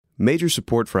Major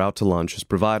support for Out to Lunch is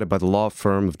provided by the law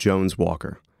firm of Jones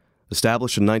Walker.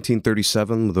 Established in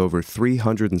 1937 with over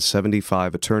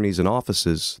 375 attorneys and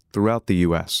offices throughout the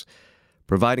U.S.,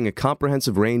 providing a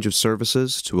comprehensive range of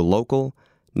services to a local,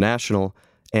 national,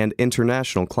 and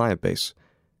international client base.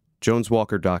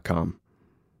 JonesWalker.com.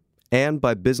 And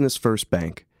by Business First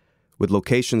Bank, with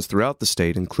locations throughout the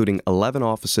state, including 11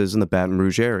 offices in the Baton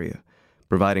Rouge area,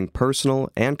 providing personal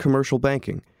and commercial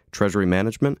banking, treasury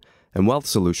management, and wealth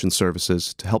solution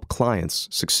services to help clients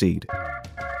succeed.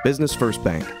 Business First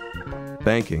Bank.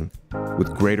 Banking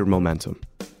with greater momentum.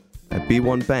 At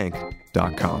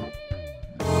b1bank.com.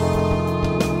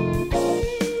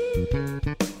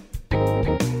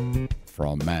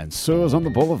 From Mansour's on the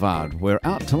Boulevard, we're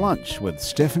out to lunch with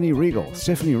Stephanie Regal.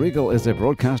 Stephanie Regal is a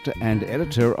broadcaster and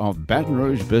editor of Baton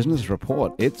Rouge Business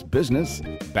Report. It's business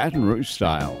Baton Rouge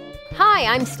style.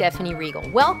 Hi, I'm Stephanie Regal.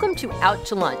 Welcome to Out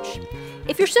to Lunch.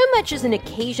 If you're so much as an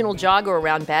occasional jogger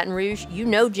around Baton Rouge, you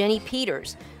know Jenny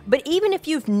Peters. But even if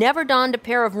you've never donned a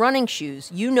pair of running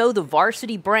shoes, you know the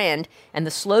Varsity brand and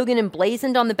the slogan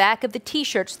emblazoned on the back of the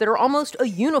T-shirts that are almost a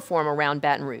uniform around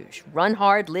Baton Rouge. Run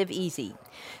hard, live easy.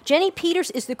 Jenny Peters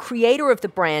is the creator of the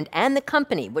brand and the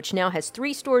company, which now has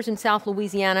 3 stores in South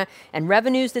Louisiana and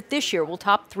revenues that this year will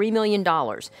top $3 million.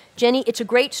 Jenny, it's a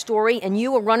great story, and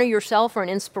you, a runner yourself, are an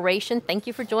inspiration. Thank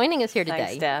you for joining us here today.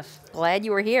 Thanks, Steph. Glad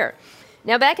you were here.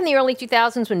 Now, back in the early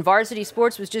 2000s when varsity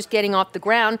sports was just getting off the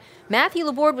ground, Matthew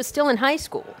Laborde was still in high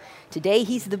school. Today,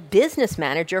 he's the business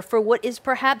manager for what is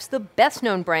perhaps the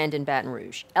best-known brand in Baton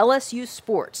Rouge, LSU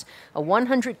Sports, a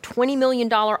 $120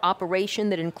 million operation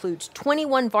that includes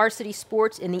 21 varsity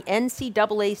sports in the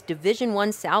NCAA's Division I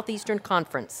Southeastern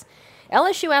Conference.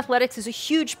 LSU Athletics is a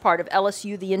huge part of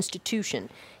LSU, the institution.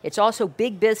 It's also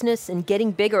big business and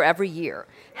getting bigger every year.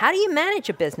 How do you manage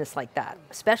a business like that,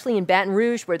 especially in Baton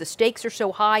Rouge where the stakes are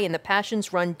so high and the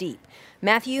passions run deep?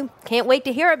 Matthew, can't wait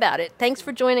to hear about it. Thanks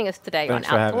for joining us today Thanks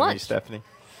on Out to for having Lunch. me, Stephanie.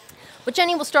 Well,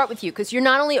 Jenny, we'll start with you because you're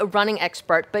not only a running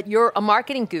expert, but you're a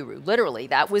marketing guru, literally.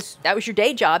 That was your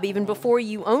day job even before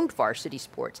you owned Varsity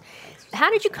Sports.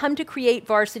 How did you come to create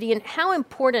Varsity, and how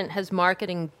important has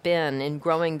marketing been in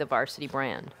growing the Varsity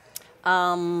brand?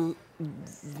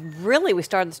 Really, we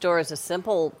started the store as a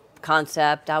simple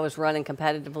concept. I was running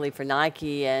competitively for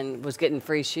Nike and was getting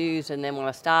free shoes, and then when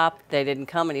I stopped, they didn't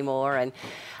come anymore. And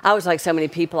I was like so many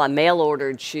people, I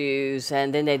mail-ordered shoes,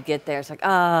 and then they'd get there, it's like,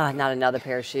 not another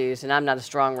pair of shoes, and I'm not a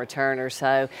strong returner.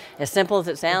 So as simple as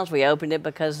it sounds, we opened it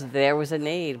because there was a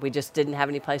need. We just didn't have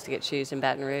any place to get shoes in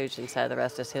Baton Rouge, and so the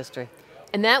rest is history.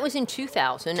 And that was in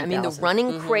 2000. I mean, the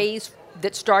running craze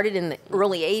that started in the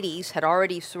early 80s had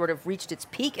already sort of reached its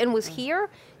peak and was here.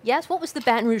 Yes, what was the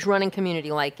Baton Rouge running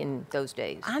community like in those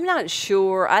days? I'm not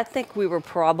sure. I think we were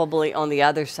probably on the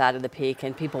other side of the peak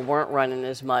and people weren't running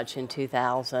as much in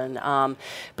 2000.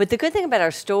 But the good thing about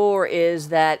our store is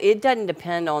that it doesn't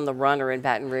depend on the runner in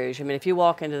Baton Rouge. I mean, if you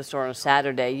walk into the store on a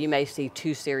Saturday, you may see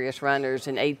 2 serious runners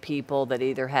and 8 people that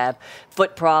either have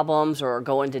foot problems or are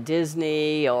going to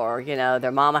Disney or,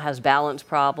 their mama has balance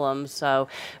problems. So,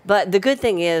 but the good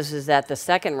thing is that the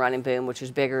second running boom, which is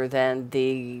bigger than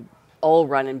the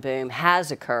old running boom,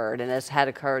 has occurred and has had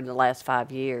occurred in the last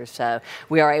 5 years. So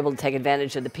we are able to take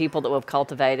advantage of the people that we've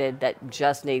cultivated that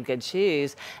just need good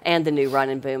shoes and the new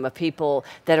running boom of people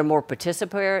that are more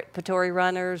participatory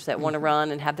runners that want to run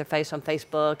and have their face on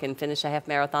Facebook and finish a half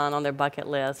marathon on their bucket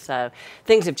list. So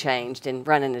things have changed and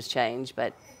running has changed.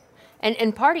 But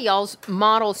And part of y'all's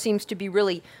model seems to be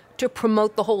really to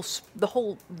promote the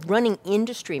whole running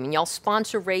industry. I mean, y'all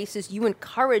sponsor races. You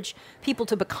encourage people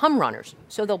to become runners.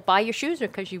 So they'll buy your shoes or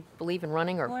because you believe in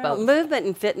running or both? Movement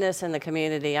and fitness in the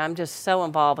community. I'm just so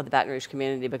involved with the Baton Rouge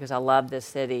community because I love this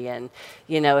city. And,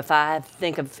 if I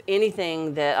think of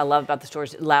anything that I love about the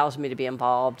stores, it allows me to be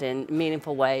involved in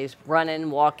meaningful ways, running,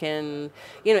 walking,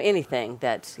 anything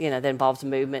that's, that involves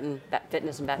movement and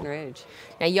fitness in Baton Rouge.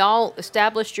 Now, y'all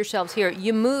established yourselves here.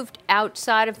 You moved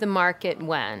outside of the market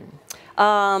when?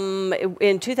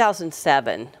 In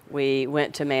 2007, we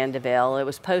went to Mandeville. It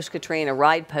was post-Katrina,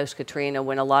 right post-Katrina,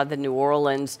 when a lot of the New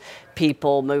Orleans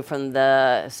people moved from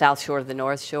the South Shore to the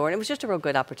North Shore, and it was just a real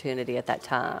good opportunity at that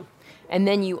time. And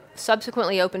then you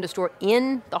subsequently opened a store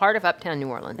in the heart of uptown New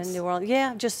Orleans. In New Orleans,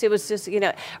 yeah. It was just,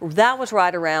 that was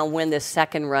right around when this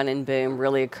second running boom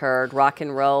really occurred. Rock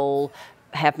and roll,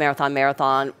 half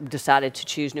marathon decided to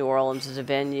choose New Orleans as a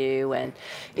venue, and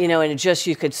and it just,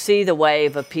 you could see the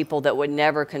wave of people that would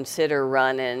never consider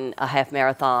running a half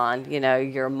marathon.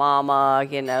 Your mama,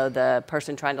 the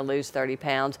person trying to lose 30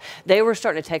 pounds, they were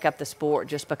starting to take up the sport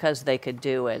just because they could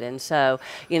do it. And so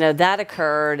that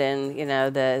occurred, and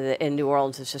in New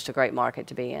Orleans it's just a great market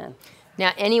to be in.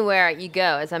 Now, anywhere you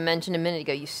go, as I mentioned a minute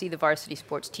ago, you see the varsity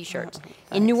sports T-shirts.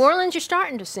 In New Orleans, you're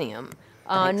starting to see them.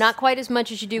 Not quite as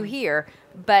much as you do here,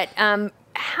 but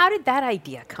how did that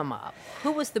idea come up?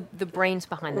 Who was the brains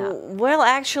behind that? Well,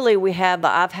 actually,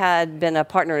 I've been a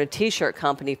partner in a T-shirt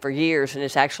company for years, and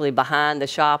it's actually behind the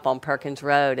shop on Perkins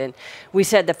Road. And we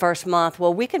said the first month,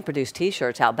 well, we can produce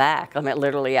T-shirts out back. I mean,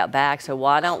 literally out back. So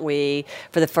why don't we,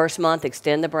 for the first month,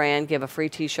 extend the brand, give a free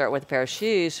T-shirt with a pair of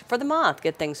shoes for the month,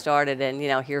 get things started. And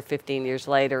here 15 years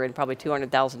later, and probably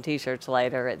 200,000 T-shirts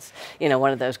later, it's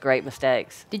one of those great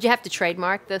mistakes. Did you have to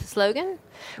trademark the slogan?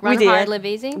 We Run hard, live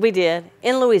easy? We did.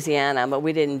 In Louisiana, but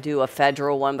we didn't do a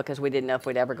federal one because we didn't know if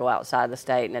we'd ever go outside the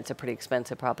state, and it's a pretty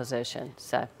expensive proposition.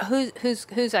 So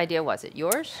whose idea was it?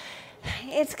 Yours?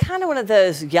 It's kind of one of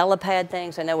those yellow pad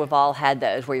things. I know we've all had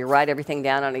those where you write everything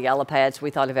down on a yellow pad. So we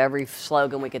thought of every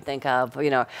slogan we could think of.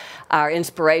 Our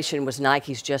inspiration was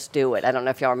Nike's "Just Do It." I don't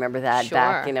know if y'all remember that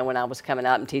back, when I was coming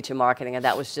out and teaching marketing, and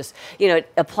that was just, it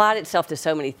applied itself to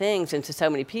so many things and to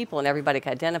so many people, and everybody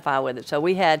could identify with it. So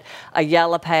we had a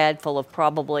yellow pad full of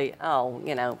probably,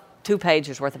 2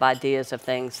 pages worth of ideas of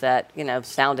things that,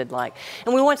 sounded like.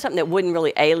 And we want something that wouldn't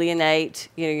really alienate,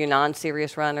 your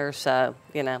non-serious runners. So,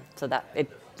 so that it,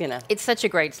 It's such a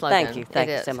great slogan. Thank you. Thank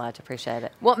you so much. Appreciate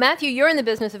it. Well, Matthew, you're in the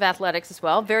business of athletics as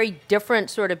well. Very different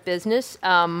sort of business.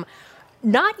 Not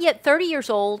yet 30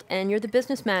 years old, and you're the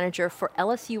business manager for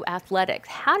LSU Athletics.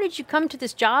 How did you come to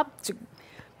this job? It's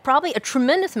probably a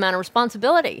tremendous amount of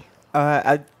responsibility.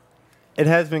 It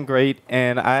has been great,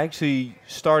 and I actually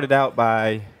started out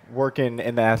by working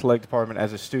in the athletic department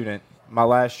as a student. My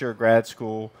last year of grad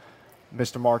school,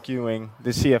 Mr. Mark Ewing, the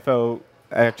CFO,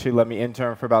 actually let me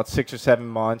intern for about 6 or 7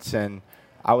 months, and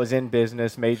I was in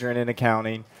business, majoring in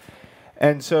accounting.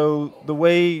 And so the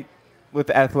way with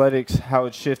athletics, how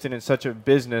it shifted in such a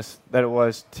business that it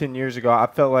was 10 years ago, I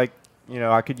felt like,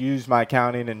 I could use my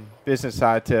accounting and business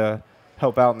side to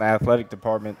help out in the athletic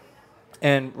department.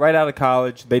 And right out of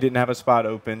college, they didn't have a spot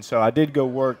open, so I did go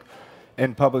work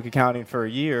in public accounting for a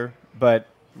year, but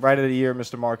right at a year,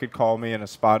 Mr. Mark had called me and a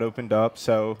spot opened up,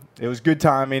 so it was good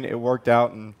timing, it worked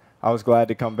out, and I was glad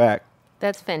to come back.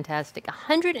 That's fantastic.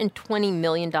 $120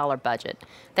 million budget.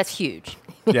 That's huge.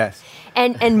 Yes.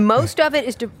 and most of it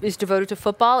is devoted to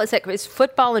football. Is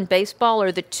football and baseball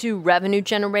are the 2 revenue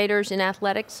generators in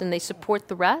athletics, and they support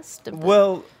the rest?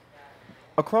 Well,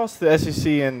 across the SEC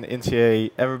and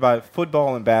NCAA, everybody,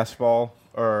 football and basketball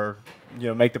are,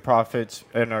 make the profits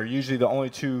and are usually the only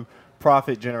 2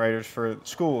 profit generators for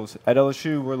schools. At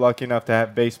LSU, we're lucky enough to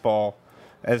have baseball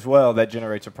as well that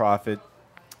generates a profit.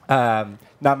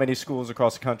 Not many schools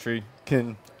across the country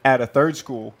can add a 3rd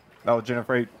school that will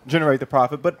generate the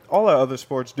profit, but all our other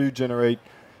sports do generate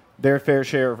their fair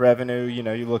share of revenue.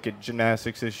 You look at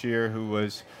gymnastics this year, who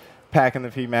was packing the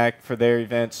PMAC for their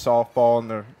events, softball and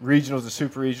the regionals, the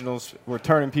super regionals, were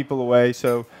turning people away.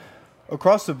 So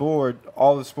across the board,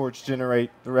 all the sports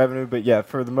generate the revenue, but yeah,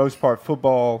 for the most part,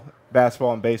 football,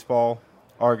 basketball, and baseball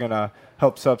are going to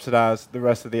help subsidize the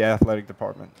rest of the athletic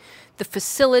department. The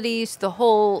facilities, the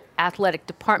whole athletic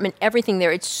department, everything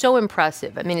there, it's so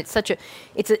impressive. I mean, it's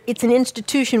an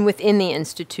institution within the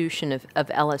institution of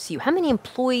LSU. How many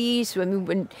employees? I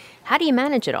mean, how do you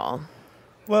manage it all?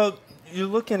 Well, you're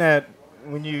looking at,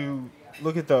 when you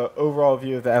look at the overall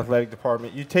view of the athletic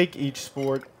department, you take each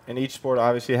sport, and each sport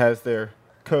obviously has their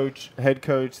coach, head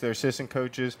coach, their assistant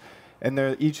coaches, and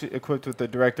they're each equipped with the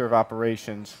director of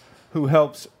operations, who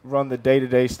helps run the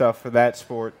day-to-day stuff for that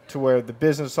sport, to where the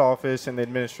business office and the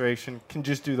administration can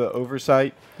just do the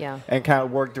oversight and kind of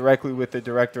work directly with the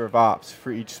director of ops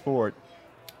for each sport,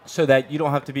 so that you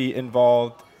don't have to be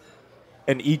involved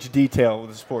in each detail of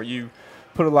the sport. You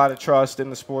put a lot of trust in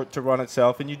the sport to run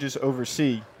itself, and you just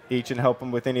oversee each and help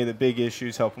them with any of the big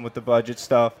issues, help them with the budget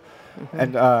stuff,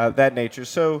 and that nature.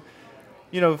 So,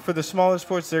 for the smaller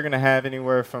sports, they're going to have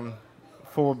anywhere from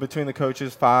between the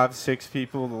coaches, 5, 6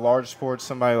 people. The large sports,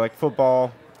 somebody like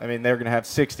football, they're going to have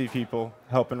 60 people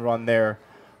helping run their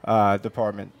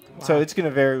department. Wow. So it's going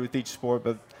to vary with each sport,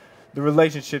 but the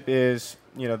relationship is,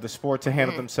 the sport to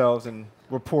handle themselves and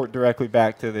report directly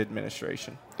back to the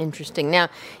administration. Interesting. Now,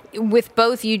 with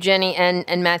both you, Jenny,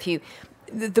 and Matthew,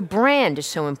 the brand is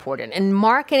so important, and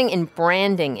marketing and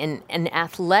branding and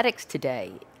athletics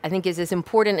today, I think, is as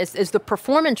important as the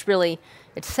performance really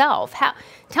itself.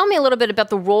 Tell me a little bit about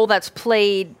the role that's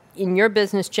played in your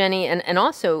business, Jenny, and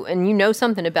also, and you know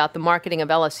something about the marketing of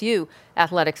LSU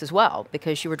athletics as well,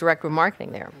 because you were director of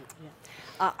marketing there.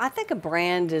 I think a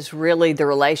brand is really the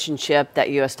relationship that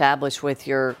you establish with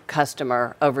your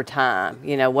customer over time,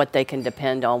 what they can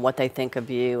depend on, what they think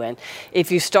of you. And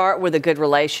if you start with a good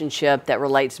relationship that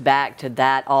relates back to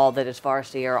that, all that is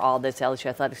varsity or all that's LSU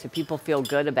athletics, if people feel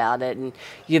good about it and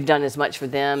you've done as much for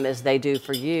them as they do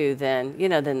for you, then,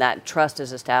 then that trust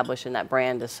is established and that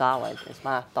brand is solid, is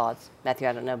my thoughts. Matthew,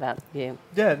 I don't know about you.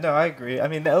 Yeah, no, I agree. I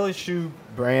mean, the LSU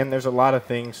brand, there's a lot of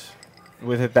things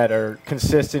with it that are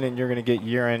consistent and you're going to get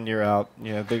year in, year out.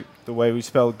 The way we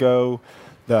spell go,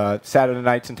 the Saturday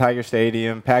nights in Tiger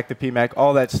Stadium, Pack the PMAC,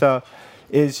 all that stuff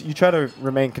is you try to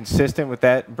remain consistent with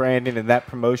that branding and that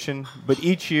promotion. But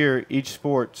each year, each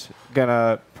sport's going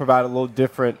to provide a little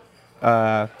different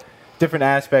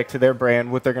aspect to their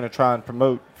brand, what they're going to try and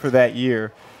promote for that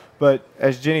year. But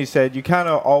as Jenny said, you kind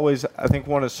of always, I think,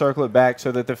 want to circle it back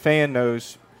so that the fan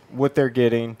knows what they're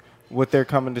getting, what they're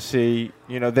coming to see.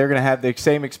 They're going to have the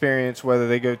same experience whether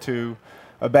they go to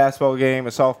a basketball game,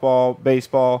 a softball,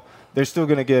 baseball. They're still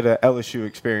going to get a LSU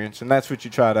experience, and that's what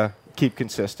you try to keep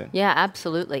consistent. Yeah,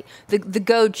 absolutely. The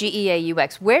Go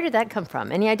GEAUX, where did that come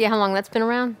from? Any idea how long that's been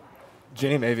around?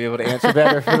 Jenny may be able to answer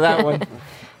better for that one.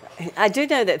 I do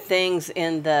know that things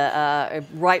in the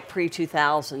right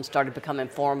pre-2000 started becoming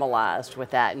formalized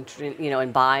with that,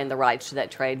 and buying the rights to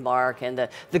that trademark and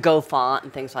the Go font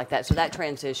and things like that. So that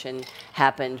transition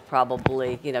happened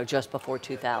probably, just before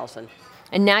 2000.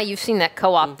 And now you've seen that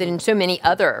co-opted in so many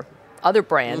other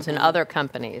brands and other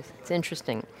companies. It's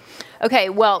interesting. Okay,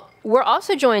 well, we're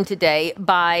also joined today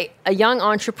by a young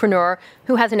entrepreneur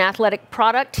who has an athletic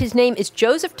product. His name is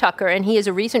Joseph Tucker, and he is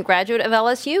a recent graduate of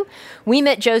LSU. We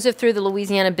met Joseph through the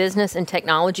Louisiana Business and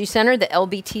Technology Center. The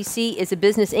LBTC is a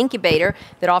business incubator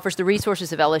that offers the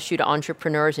resources of LSU to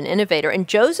entrepreneurs and innovators. And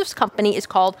Joseph's company is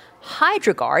called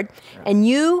HydraGuard, and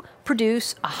you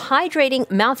produce a hydrating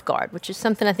mouth guard, which is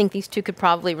something I think these two could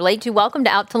probably relate to. Welcome to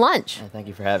Out to Lunch. Thank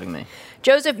you for having me.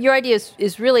 Joseph, your idea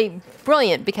is really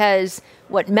brilliant because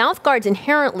mouth guards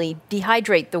inherently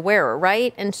dehydrate the wearer,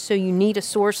 right? And so you need a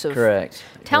source of. Correct.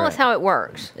 Tell us how it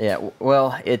works. Yeah,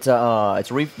 well, it's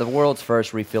the world's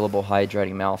first refillable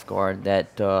hydrating mouth guard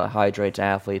that hydrates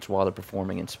athletes while they're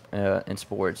performing in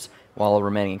sports while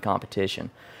remaining in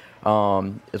competition.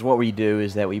 Is what we do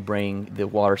is that we bring the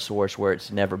water source where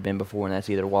it's never been before, and that's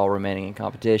either while remaining in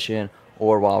competition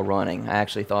or while running. I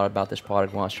actually thought about this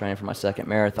product when I was training for my second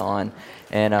marathon,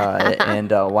 and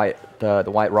the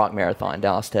White Rock Marathon in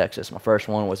Dallas, Texas. My first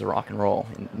one was a Rock and Roll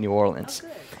in New Orleans,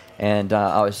 and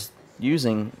I was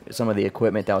using some of the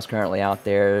equipment that was currently out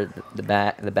there, the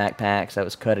backpacks that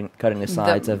was cutting the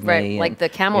sides of me, like the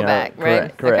Camelback,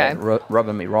 right? Correct, Okay.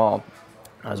 rubbing me raw.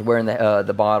 I was wearing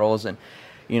the bottles, and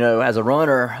as a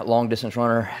runner, long distance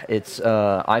runner,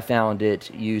 I found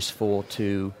it useful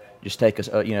to just take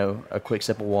a quick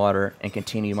sip of water and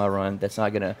continue my run. That's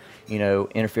not going to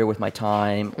interfere with my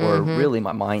time or really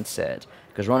my mindset,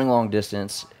 because running long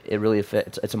distance, it really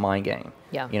affects. It's a mind game.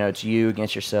 Yeah. It's you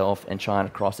against yourself and trying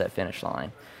to cross that finish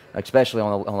line, especially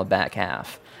on the back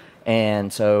half.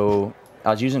 And so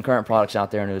I was using current products out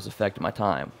there, and it was affecting my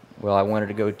time. Well, I wanted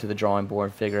to go to the drawing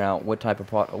board and figure out what type of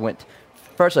product.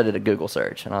 First, I did a Google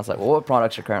search, and I was like, well, what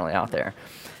products are currently out there?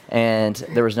 And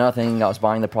there was nothing. I was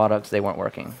buying the products. They weren't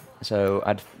working. So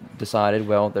I decided,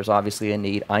 well, there's obviously a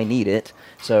need. I need it,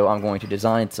 so I'm going to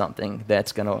design something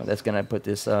that's gonna put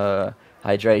this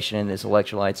hydration and this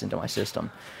electrolytes into my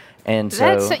system. And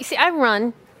so See, I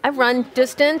run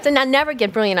distance, and I never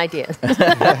get brilliant ideas.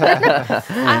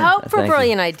 I hope for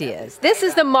brilliant ideas. This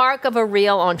is the mark of a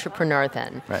real entrepreneur,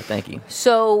 then. Right. Thank you.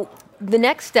 So the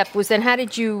next step was then, how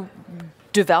did you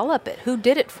develop it? Who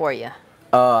did it for you?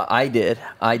 I did.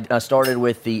 I started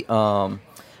with the.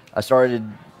 I started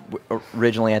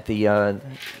originally at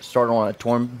started on a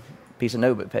torn piece of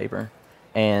notebook paper,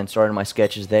 and started my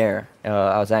sketches there.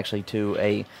 I was actually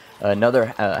to another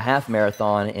half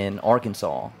marathon in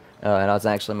Arkansas, and I was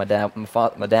actually my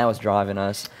dad was driving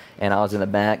us, and I was in the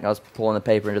back. I was pulling the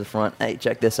paper into the front. Hey,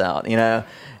 check this out,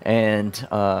 And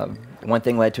one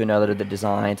thing led to another to the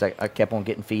designs. I kept on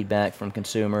getting feedback from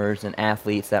consumers and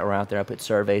athletes that were out there. I put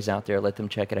surveys out there, let them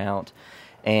check it out,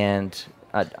 and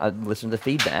I'd listen to the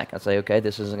feedback. I'd say, okay,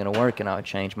 this isn't going to work, and I would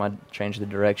change the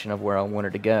direction of where I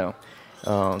wanted to go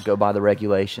by the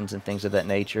regulations and things of that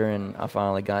nature. And I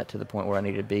finally got to the point where I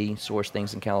needed to be, source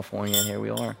things in California, and here we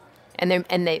are. And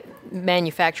they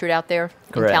manufacture it out there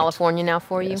Correct. in California now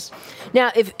for you? Yes.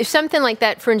 Now, if something like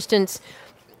that, for instance,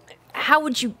 how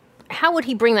would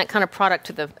he bring that kind of product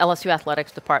to the LSU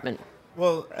athletics department?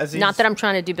 Well, not that I'm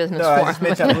trying to do business I for just him.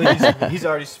 mentioned, I believe he's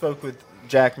already spoke with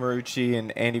Jack Marucci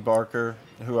and Andy Barker,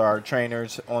 who are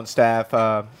trainers on staff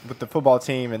with the football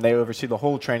team, and they oversee the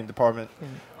whole training department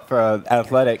for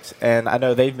athletics, and I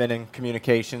know they've been in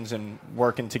communications and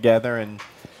working together. And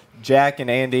Jack and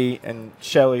Andy and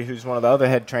Shelly, who's one of the other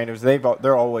head trainers,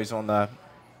 they're always on the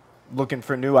looking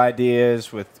for new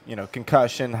ideas with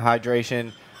concussion,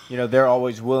 hydration. They're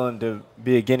always willing to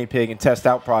be a guinea pig and test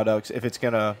out products if it's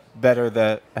going to better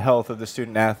the health of the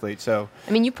student athlete. So,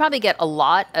 I mean, you probably get a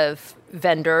lot of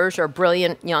vendors or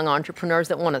brilliant young entrepreneurs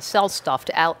that want to sell stuff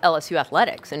to LSU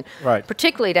Athletics, and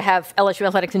particularly to have LSU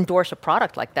Athletics endorse a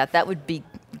product like that would be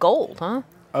gold, huh?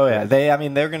 Oh yeah,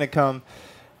 they're going to come.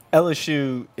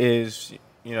 LSU is,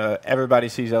 everybody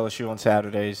sees LSU on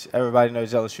Saturdays. Everybody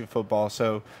knows LSU football.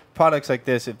 So products like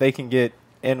this, if they can get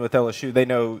in with LSU, they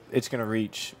know it's going to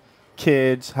reach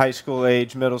kids, high school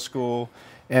age, middle school,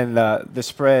 and the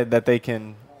spread that they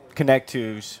can connect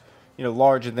to is,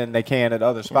 larger than they can at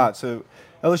other spots. So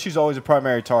LSU is always a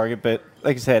primary target, but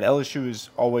like I said, LSU is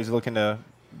always looking to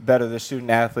better the student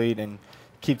athlete and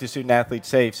keep the student athlete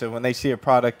safe. So when they see a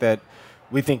product that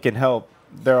we think can help,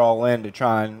 they're all in to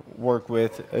try and work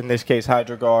with, in this case,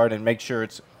 HydroGuard, and make sure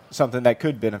it's something that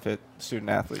could benefit the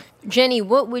student athlete. Jenny,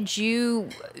 what would you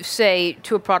say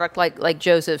to a product like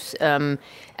Joseph's?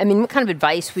 What kind of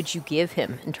advice would you give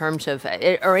him in terms of,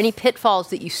 or any pitfalls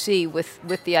that you see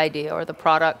with the idea or the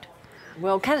product?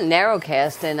 Well, kind of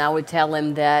narrowcast, and I would tell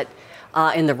him that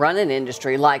in the running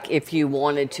industry, like if you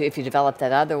develop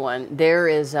that other one, there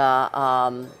is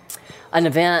an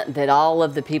event that all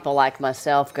of the people like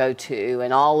myself go to,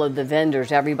 and all of the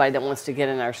vendors, everybody that wants to get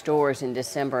in our stores in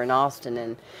December in Austin,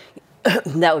 and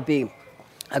that would be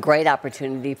a great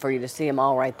opportunity for you to see them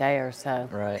all right there. So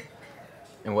Right.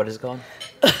 And what is it called?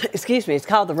 Excuse me, it's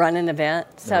called the running event.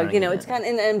 So, running it's kind of,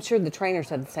 and I'm sure the trainers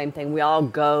have the same thing. We all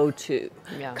go to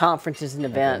conferences and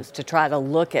events to try to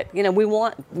look at, we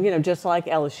want, just like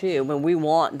LSU, when we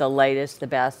want the latest, the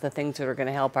best, the things that are going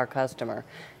to help our customer.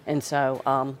 And so,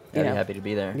 I'd be happy to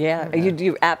be there. Yeah,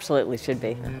 you absolutely should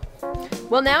be.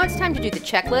 Well, now it's time to do the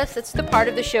checklist. It's the part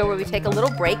of the show where we take a little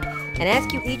break and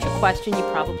ask you each a question you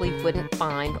probably wouldn't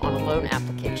find on a loan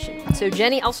application. So,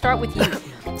 Jenny, I'll start with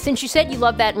you. Since you said you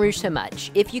love Baton Rouge so much,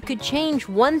 if you could change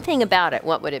one thing about it,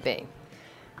 what would it be?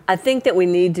 I think that we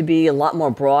need to be a lot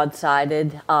more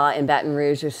broad-sided in Baton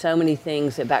Rouge. There's so many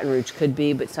things that Baton Rouge could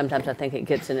be, but sometimes I think it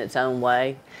gets in its own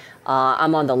way.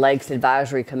 I'm on the Lakes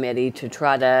Advisory Committee to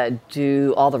try to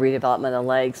do all the redevelopment of the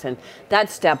lakes, and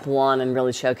that's step one in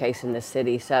really showcasing the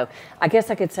city. So I guess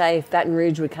I could say if Baton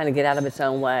Rouge would kind of get out of its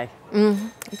own way.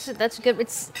 Mm-hmm. That's good.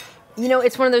 It's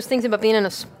one of those things about being in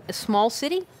a small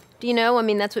city.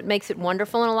 That's what makes it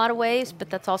wonderful in a lot of ways, but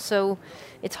that's also,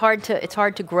 it's hard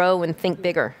to grow and think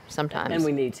bigger sometimes. And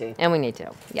we need to.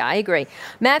 Yeah, I agree.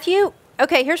 Matthew,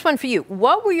 okay, here's one for you.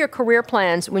 What were your career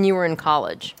plans when you were in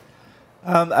college?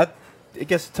 I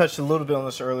guess I touched a little bit on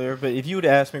this earlier, but if you would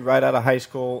ask me right out of high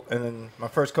school and then my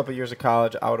first couple of years of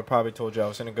college, I would have probably told you I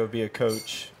was going to go be a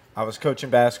coach. I was coaching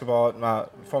basketball at my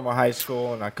former high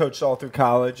school, and I coached all through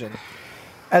college. And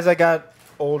as I got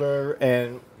older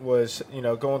and was,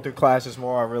 going through classes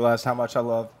more, I realized how much I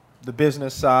love the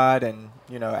business side and,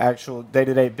 actual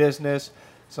day-to-day business.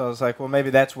 So I was like, well,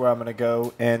 maybe that's where I'm going to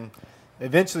go. And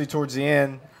eventually towards the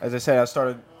end, as I said, I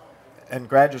started in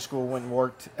graduate school, went and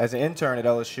worked as an intern at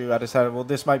LSU. I decided, well,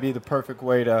 this might be the perfect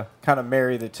way to kind of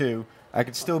marry the two. I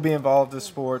could still be involved in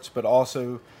sports, but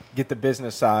also get the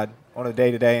business side on a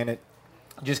day-to-day. And it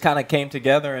just kind of came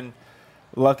together, and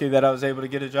lucky that I was able to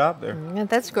get a job there. Yeah,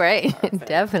 that's great.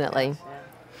 Definitely. All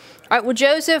right. Well,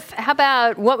 Joseph, how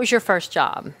about, what was your first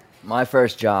job? My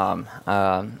first job,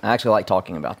 I actually like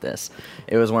talking about this.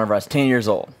 It was whenever I was 10 years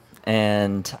old,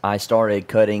 and I started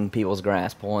cutting people's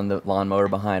grass, pulling the lawnmower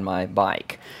behind my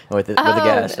bike with a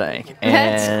gas tank.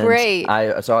 That's great.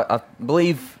 I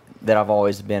believe that I've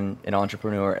always been an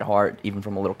entrepreneur at heart, even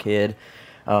from a little kid.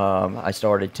 I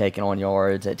started taking on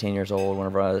yards at 10 years old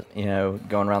whenever I was,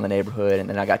 going around the neighborhood, and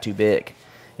then I got too big.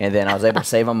 And then I was able to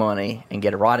save my money and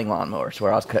get a riding lawnmower, so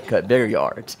where I was cut bigger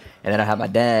yards. And then I had my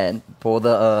dad pull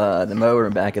the mower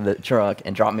in the back of the truck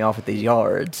and drop me off at these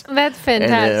yards. That's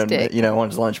fantastic. And then, on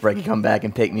his lunch break, he'd come back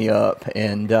and pick me up.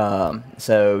 And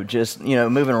so just,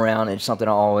 moving around is something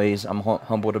I'm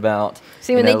humbled about.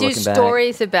 See, when they do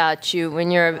stories about you, when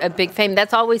you're a big fame,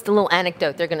 that's always the little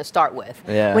anecdote they're going to start with.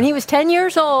 Yeah. When he was 10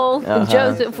 years old, and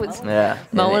Joseph was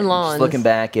mowing lawns. Just looking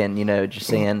back and, just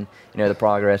seeing, the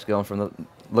progress going from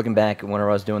looking back when I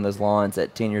was doing those lawns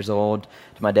at 10 years old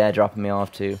to my dad dropping me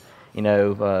off to,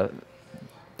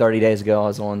 30 days ago I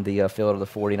was on the field of the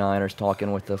 49ers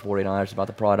talking with the 49ers about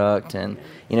the product and,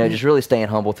 just really staying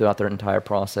humble throughout their entire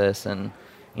process and,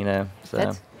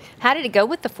 so. How did it go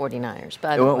with the 49ers,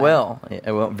 by It the way? went well.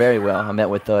 It went very well. I met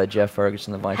with Jeff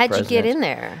Ferguson, the vice How'd president. you get in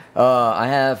there? I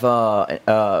have,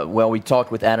 well, we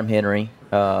talked with Adam Henry,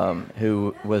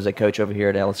 who was a coach over here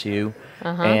at LSU.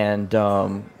 And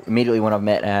immediately when I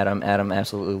met Adam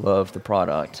absolutely loved the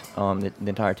product. The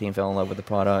entire team fell in love with the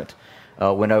product.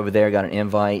 Went over there, got an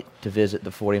invite to visit the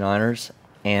 49ers,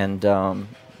 and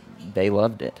they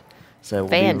loved it. So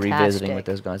we'll be revisiting with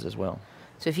those guys as well.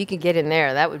 So if you could get in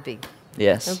there, that would be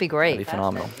Yes. that would be great. That'd be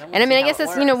phenomenal. And I mean, I guess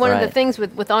that's, one of the Right. things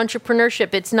with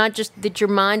entrepreneurship. It's not just that your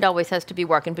mind always has to be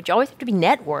working, but you always have to be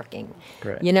networking.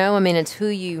 Correct. I mean, it's who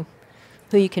you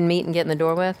can meet and get in the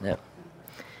door with. Yep.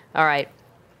 All right.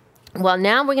 Well,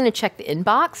 now we're going to check the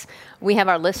inbox. We have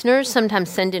our listeners sometimes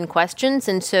send in questions,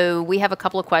 and so we have a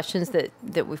couple of questions that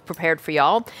we've prepared for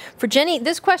y'all. For Jenny,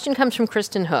 this question comes from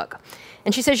Kristen Hook.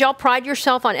 And she says, y'all pride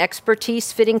yourself on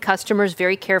expertise fitting customers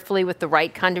very carefully with the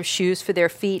right kind of shoes for their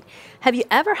feet. Have you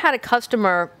ever had a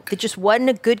customer that just wasn't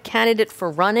a good candidate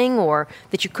for running or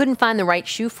that you couldn't find the right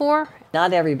shoe for?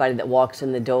 Not everybody that walks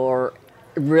in the door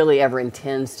really ever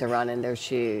intends to run in their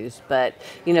shoes. But,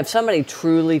 if somebody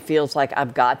truly feels like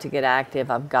I've got to get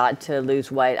active, I've got to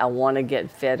lose weight, I want to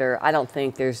get fitter, I don't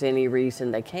think there's any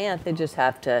reason they can't. They just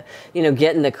have to,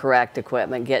 get in the correct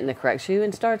equipment, get in the correct shoe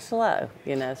and start slow,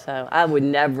 So I would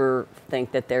never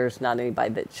think that there's not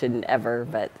anybody that shouldn't ever,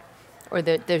 but... Or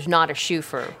that there's not a shoe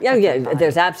for Yeah, everybody.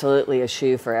 there's absolutely a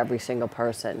shoe for every single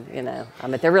person, I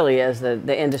mean, there really is.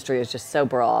 The industry is just so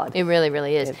broad. It really,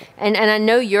 really is. And I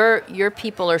know your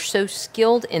people are so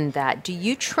skilled in that. Do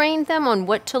you train them on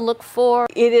what to look for?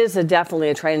 It is definitely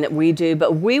a training that we do,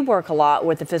 but we work a lot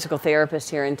with the physical therapists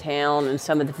here in town and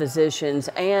some of the physicians,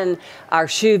 and our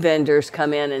shoe vendors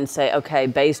come in and say, okay,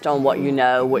 based on what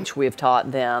which we've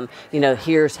taught them,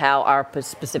 here's how our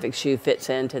specific shoe fits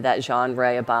into that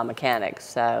genre of biomechanics.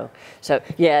 So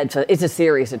yeah, it's a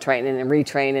series of training and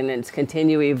retraining, and it's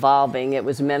continually evolving. It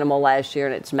was minimal last year,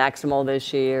 and it's maximal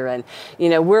this year. And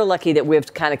we're lucky that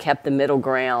we've kind of kept the middle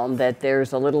ground. That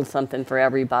there's a little something for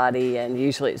everybody, and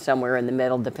usually it's somewhere in the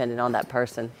middle, depending on that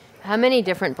person. How many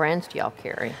different brands do y'all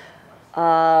carry?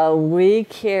 We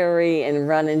carry in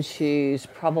running shoes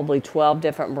probably 12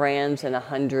 different brands and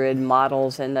 100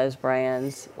 models in those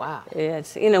brands. Wow.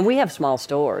 It's, we have small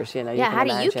stores, you Yeah, can how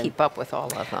do you imagine. keep up with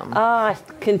all of them?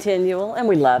 Continual, and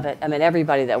we love it. I mean,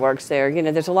 everybody that works there,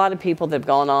 there's a lot of people that have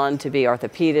gone on to be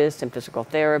orthopedists and physical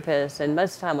therapists, and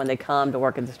most of the time when they come to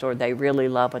work at the store, they really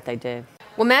love what they do.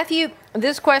 Well, Matthew,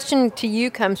 this question to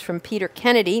you comes from Peter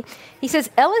Kennedy. He says,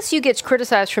 LSU gets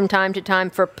criticized from time to time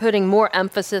for putting more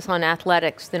emphasis on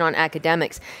athletics than on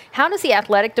academics. How does the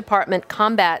athletic department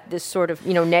combat this sort of,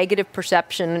 negative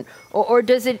perception, or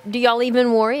do y'all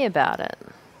even worry about it?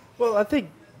 Well, I think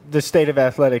the state of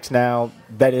athletics now,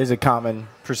 that is a common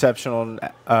perception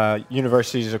on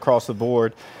universities across the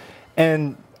board.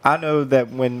 And I know that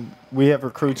when we have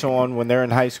recruits on, when they're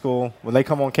in high school, when they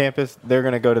come on campus, they're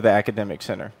going to go to the academic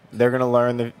center. They're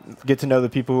going to get to know the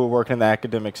people who are working in the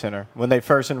academic center. When they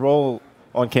first enroll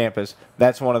on campus,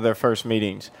 that's one of their first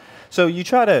meetings. So you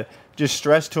try to just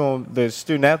stress to them, the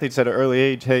student athletes at an early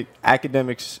age, hey,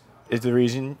 academics is the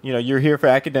reason. You're here for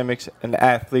academics and the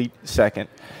athlete second.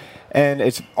 And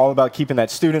it's all about keeping that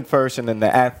student first and then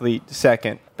the athlete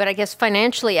second. But I guess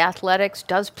financially, athletics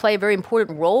does play a very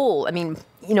important role. I mean,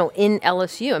 in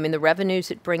LSU, I mean, the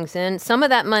revenues it brings in, some of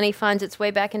that money finds its way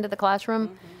back into the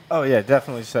classroom. Oh, yeah,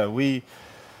 definitely so.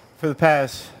 For the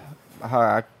past,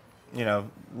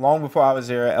 long before I was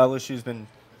there, the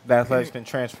athletics been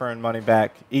transferring money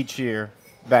back each year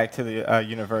back to the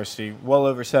university, well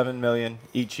over $7 million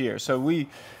each year. So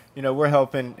we're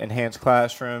helping enhance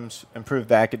classrooms, improve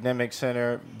the academic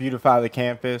center, beautify the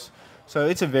campus. So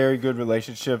it's a very good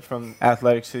relationship from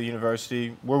athletics to the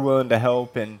university. We're willing to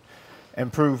help and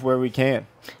improve where we can.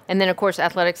 And then, of course,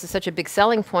 athletics is such a big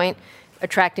selling point,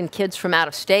 attracting kids from out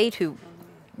of state who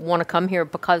want to come here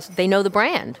because they know the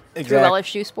brand through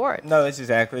LSU sports. No, that's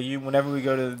exactly. Whenever we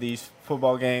go to these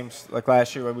football games, like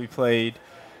last year where we played,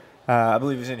 I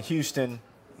believe it was in Houston,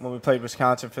 when we played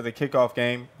Wisconsin for the kickoff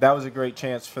game, that was a great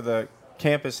chance for the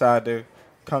campus side to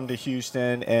come to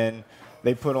Houston, and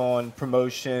they put on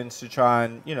promotions to try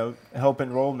and help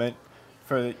enrollment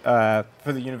for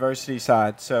the university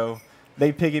side. So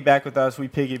they piggyback with us, we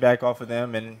piggyback off of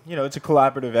them, and it's a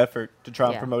collaborative effort to try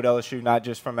and promote LSU, not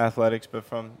just from athletics but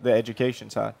from the education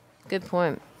side. Good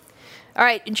point. All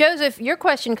right, Joseph, your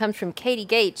question comes from Katie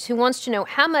Gates, who wants to know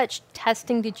how much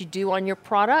testing did you do on your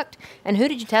product, and who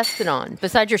did you test it on,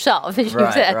 besides yourself, as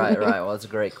you said? Right. Well, that's a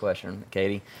great question,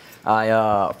 Katie.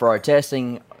 For our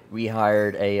testing, we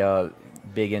hired a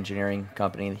big engineering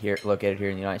company located here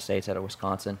in the United States out of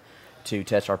Wisconsin, to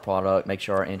test our product, make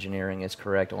sure our engineering is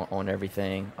correct on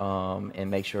everything,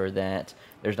 and make sure that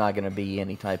there's not going to be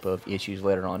any type of issues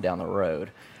later on down the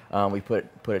road. We put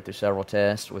it through several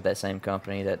tests with that same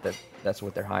company. That's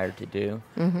what they're hired to do.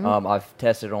 I've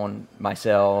tested on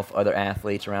myself, other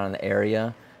athletes around in the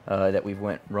area that we've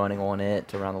went running on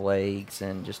it around the lakes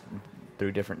and just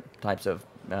through different types of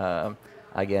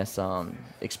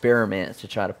experiments to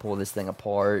try to pull this thing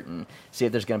apart and see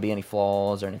if there's going to be any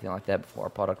flaws or anything like that before our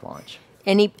product launch.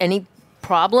 Any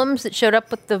problems that showed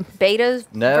up with the beta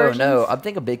versions? No. I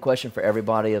think a big question for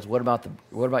everybody is what about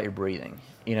your breathing?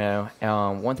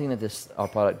 One thing that our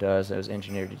product does that was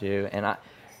engineered to do, and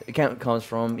it kind of comes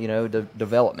from the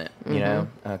development.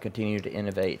 Continue to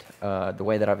innovate. The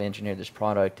way that I've engineered this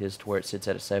product is to where it sits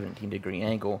at a 17-degree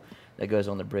angle that goes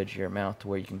on the bridge of your mouth to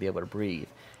where you can be able to breathe.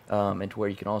 And to where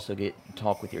you can also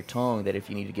talk with your tongue, that if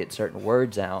you need to get certain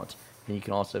words out, then you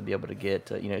can also be able to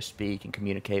get speak and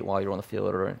communicate while you're on the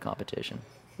field or in competition.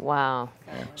 Wow.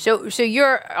 So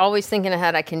you're always thinking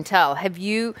ahead, I can tell. Have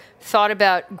you thought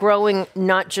about growing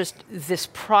not just this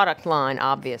product line,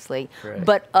 obviously, Correct.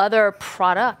 but other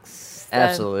products?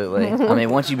 Absolutely. I mean,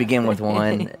 once you begin with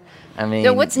one,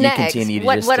 so what's you next? continue to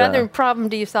What other problem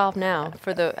do you solve now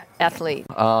for the athlete?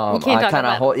 I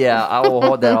will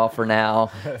hold that off for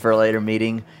now for a later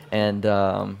meeting. And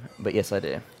but yes, I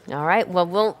do. All right. Well,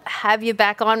 we'll have you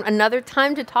back on another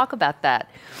time to talk about that.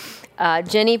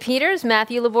 Jenny Peters,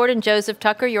 Matthew Laborde, and Joseph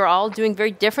Tucker, you're all doing very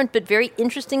different but very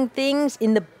interesting things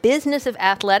in the business of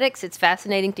athletics. It's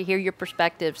fascinating to hear your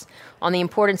perspectives on the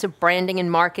importance of branding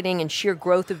and marketing and sheer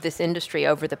growth of this industry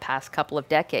over the past couple of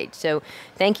decades. So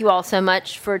thank you all so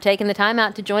much for taking the time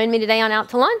out to join me today on Out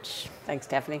to Lunch. Thanks,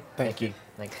 Stephanie. Thank you.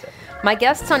 Thanks, Stephanie. My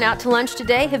guests on Out to Lunch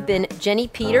today have been Jenny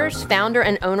Peters, founder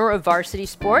and owner of Varsity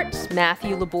Sports,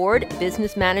 Matthew Laborde,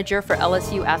 business manager for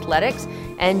LSU Athletics,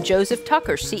 and Joseph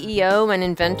Tucker, CEO and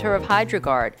inventor of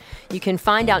HydroGuard. You can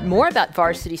find out more about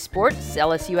Varsity Sports,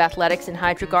 LSU Athletics, and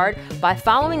HydroGuard by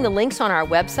following the links on our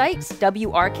websites,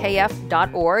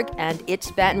 wrkf.org and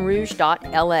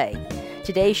itsbatonrouge.la.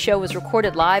 Today's show was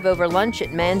recorded live over lunch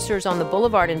at Mansur's on the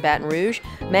Boulevard in Baton Rouge.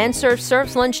 Mansur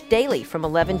serves lunch daily from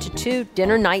 11 to 2,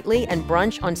 dinner nightly, and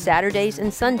brunch on Saturdays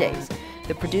and Sundays.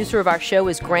 The producer of our show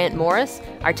is Grant Morris.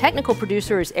 Our technical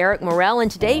producer is Eric Morrell, and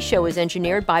today's show is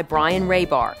engineered by Brian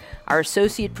Raybar. Our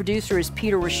associate producer is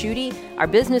Peter Raschuti. Our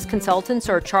business consultants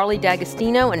are Charlie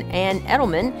D'Agostino and Ann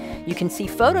Edelman. You can see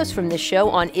photos from this show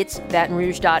on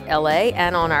itsbatonrouge.la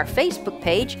and on our Facebook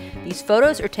page. These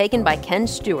photos are taken by Ken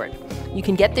Stewart. You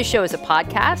can get this show as a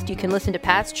podcast, you can listen to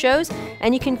past shows,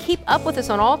 and you can keep up with us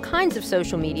on all kinds of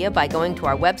social media by going to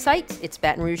our websites,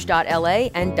 itsbatonrouge.la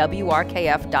and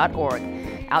wrkf.org.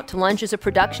 Out to Lunch is a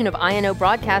production of INO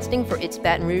Broadcasting for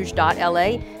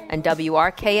itsbatonrouge.la and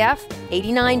WRKF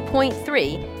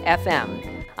 89.3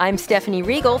 FM. I'm Stephanie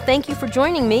Riegel. Thank you for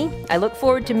joining me. I look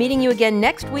forward to meeting you again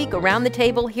next week around the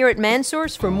table here at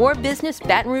Mansur's for more business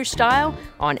Baton Rouge style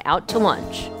on Out to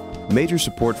Lunch. Major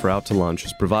support for Out to Lunch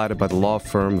is provided by the law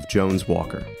firm of Jones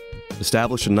Walker.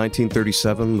 Established in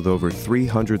 1937 with over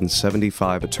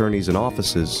 375 attorneys and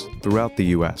offices throughout the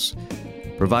U.S.,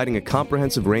 providing a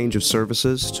comprehensive range of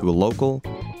services to a local,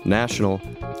 national,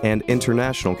 and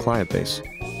international client base.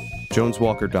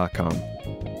 JonesWalker.com.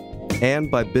 And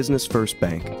by Business First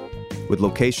Bank, with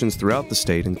locations throughout the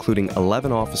state, including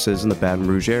 11 offices in the Baton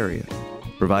Rouge area,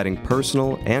 providing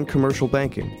personal and commercial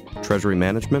banking, treasury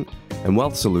management, and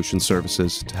wealth solution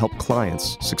services to help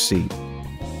clients succeed.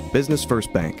 Business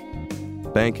First Bank.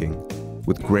 Banking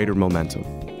with greater momentum.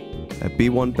 At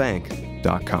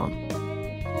b1bank.com.